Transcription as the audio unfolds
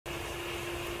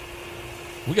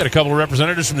We got a couple of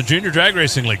representatives from the Junior Drag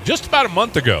Racing League. Just about a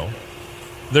month ago,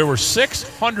 there were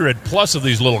 600 plus of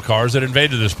these little cars that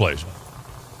invaded this place.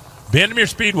 Bandimere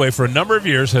Speedway, for a number of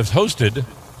years, has hosted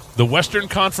the Western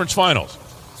Conference Finals,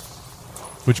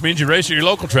 which means you race at your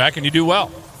local track and you do well.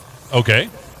 Okay.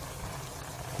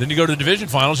 Then you go to the division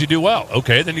finals, you do well.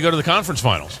 Okay. Then you go to the conference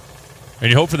finals, and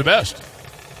you hope for the best.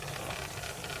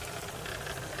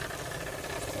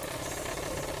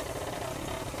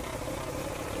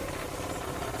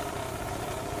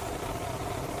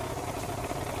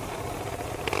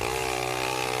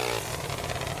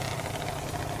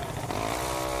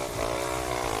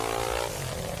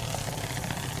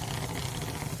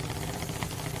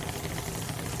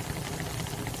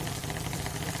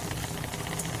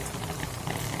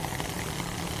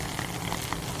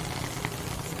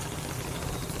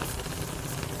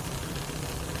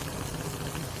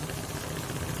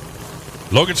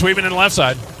 Logan Sweetman in the left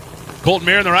side. Colton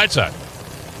Meir in the right side.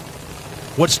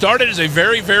 What started as a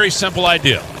very, very simple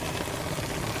idea.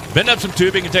 Bend up some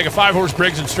tubing and take a 5-horse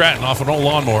Briggs & Stratton off an old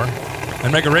lawnmower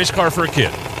and make a race car for a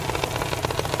kid.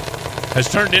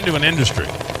 Has turned into an industry.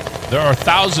 There are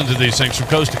thousands of these things from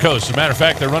coast to coast. As a matter of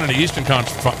fact, they're running the Eastern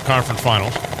Conference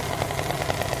Finals.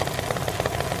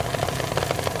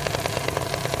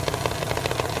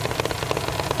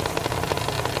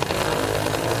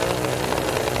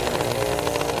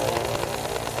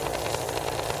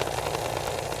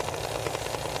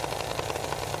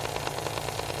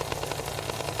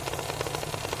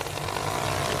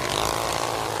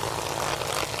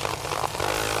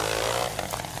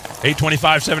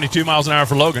 .825, 72 miles an hour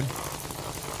for Logan.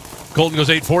 Colton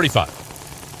goes 845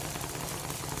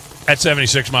 at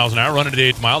 76 miles an hour, running to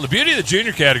the 8th mile. The beauty of the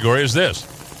junior category is this.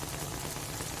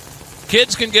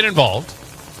 Kids can get involved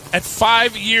at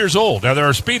 5 years old. Now, there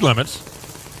are speed limits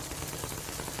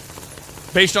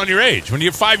based on your age. When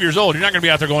you're 5 years old, you're not going to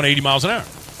be out there going 80 miles an hour.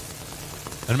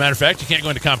 As a matter of fact, you can't go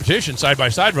into competition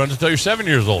side-by-side runs until you're 7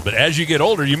 years old. But as you get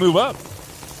older, you move up.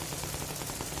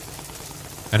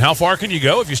 And how far can you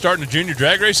go if you start in the Junior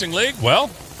Drag Racing League? Well,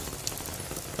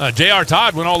 J.R.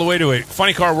 Todd went all the way to a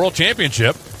Funny Car World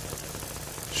Championship.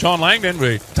 Sean Langdon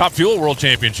to a Top Fuel World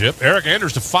Championship. Eric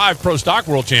Anders to 5 Pro Stock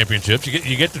World Championships.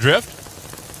 You get the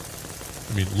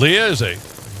drift? I mean, Leah is a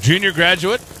junior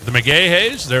graduate. The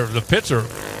McGahays, the pits are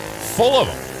full of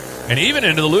them. And even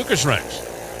into the Lucas ranks.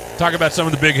 Talk about some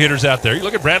of the big hitters out there. You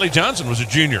look at Bradley Johnson was a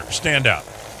junior standout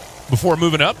before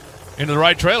moving up into the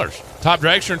right trailers. Top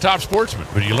dragster and top sportsman.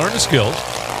 But you learn the skills.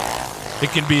 It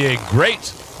can be a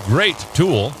great, great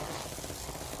tool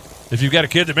if you've got a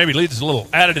kid that maybe needs a little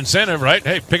added incentive, right?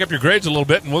 Hey, pick up your grades a little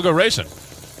bit and we'll go racing.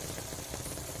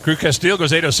 Crew Castile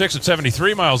goes 806 at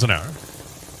 73 miles an hour.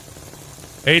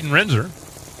 Aiden Renzer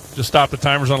just stopped the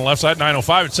timers on the left side,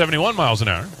 905 at 71 miles an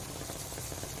hour.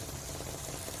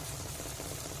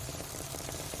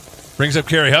 Brings up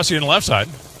Carrie Hussey on the left side.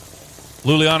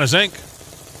 Luliana Zink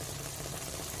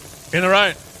in the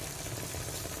right.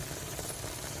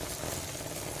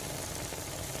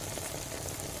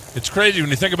 It's crazy when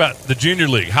you think about the junior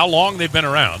league, how long they've been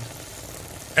around.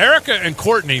 Erica and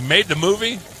Courtney made the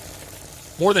movie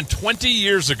more than 20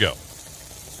 years ago.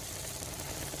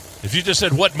 If you just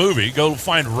said what movie, go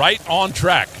find Right on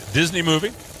Track, Disney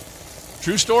movie.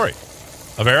 True story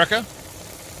of Erica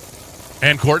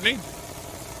and Courtney.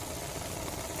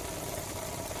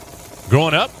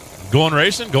 Growing up, going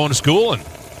racing, going to school, and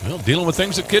dealing with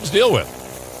things that kids deal with.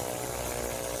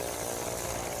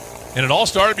 And it all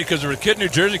started because there was a kid in New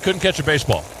Jersey who couldn't catch a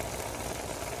baseball.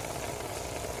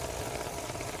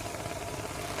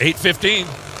 8:15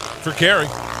 for Carrie,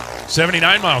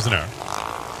 79 miles an hour.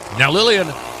 Now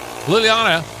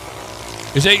Liliana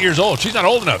is 8 years old. She's not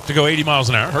old enough to go 80 miles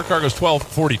an hour. Her car goes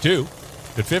 12:42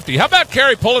 at 50. How about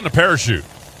Carrie pulling the parachute?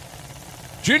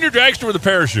 Junior dragster with a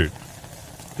parachute.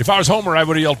 If I was Homer, I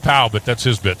would have yelled pow, but that's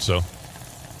his bit, so.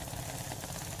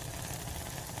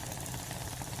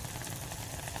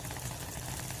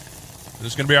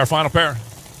 This is going to be our final pair.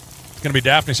 It's going to be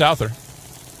Daphne Souther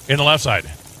in the left side.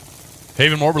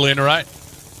 Haven Morberly in the right.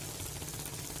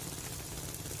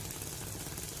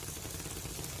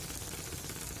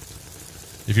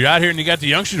 If you're out here and you got the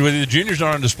youngsters with you, the juniors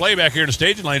are on display back here in the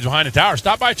staging lanes behind the tower.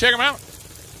 Stop by, check them out.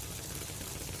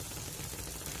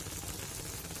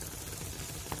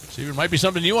 See if it might be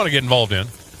something you want to get involved in.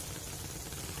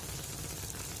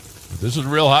 But this is a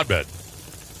real hotbed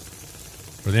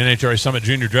for the NHRA Summit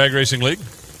Junior Drag Racing League.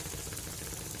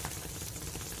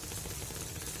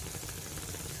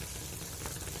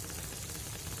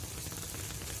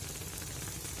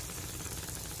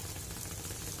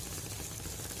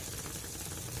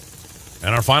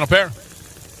 And our final pair.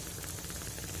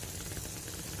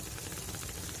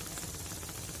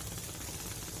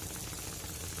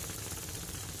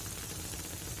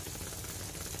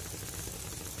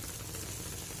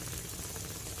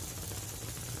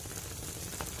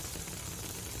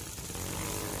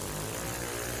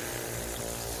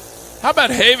 How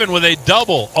about Haven with a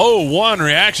double 0-1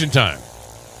 reaction time?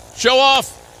 Show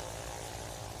off.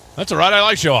 That's all right. I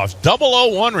like show offs. Double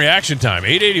 0-1 reaction time.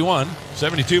 881,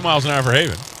 72 miles an hour for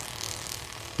Haven.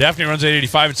 Daphne runs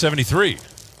 885 at 73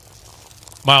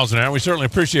 miles an hour. We certainly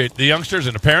appreciate the youngsters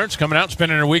and the parents coming out and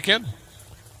spending their weekend,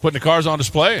 putting the cars on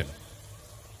display, and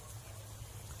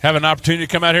having an opportunity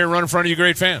to come out here and run in front of you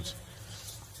great fans.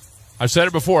 I've said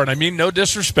it before, and I mean no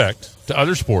disrespect to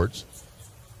other sports.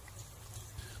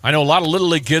 I know a lot of Little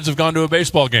League kids have gone to a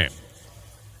baseball game.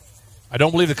 I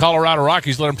don't believe the Colorado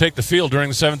Rockies let them take the field during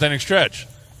the seventh inning stretch.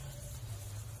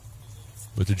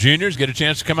 But the juniors get a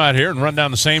chance to come out here and run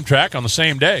down the same track on the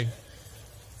same day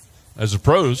as the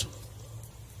pros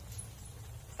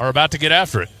are about to get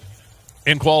after it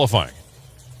in qualifying.